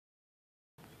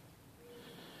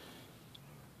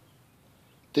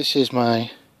This is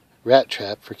my rat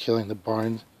trap for killing the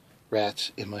barn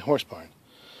rats in my horse barn.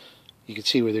 You can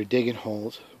see where they're digging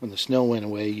holes. When the snow went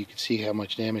away, you can see how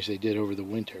much damage they did over the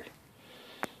winter.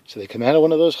 So they come out of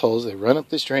one of those holes, they run up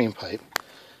this drain pipe.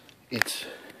 It's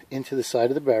into the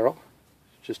side of the barrel.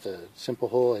 Just a simple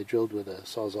hole I drilled with a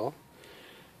Sawzall.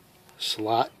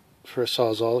 Slot for a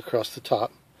Sawzall across the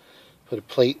top. Put a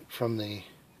plate from the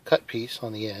cut piece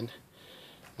on the end.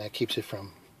 That keeps it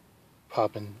from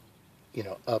popping,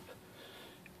 up.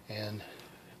 And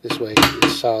this way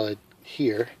it's solid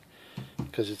here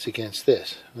because it's against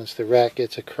this. Once the rat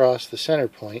gets across the center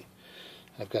point,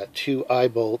 I've got 2 eye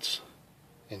bolts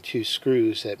and 2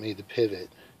 screws that made the pivot.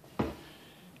 It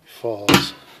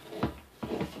falls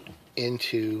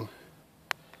into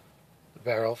the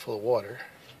barrel full of water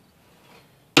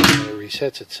and it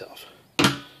resets itself.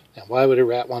 Now, why would a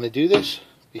rat want to do this?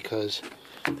 Because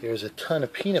there's a ton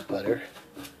of peanut butter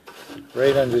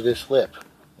right under this lip.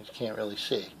 You can't really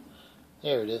see.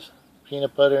 There it is.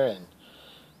 Peanut butter and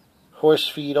horse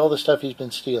feed, all the stuff he's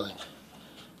been stealing.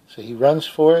 So he runs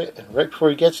for it, and right before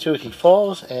he gets to it, he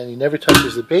falls, and he never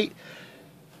touches the bait,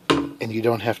 and you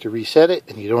don't have to reset it,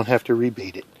 and you don't have to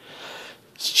rebait it.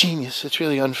 It's genius. It's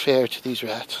really unfair to these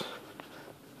rats.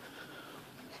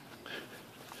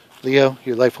 Leo,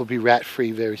 your life will be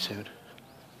rat-free very soon.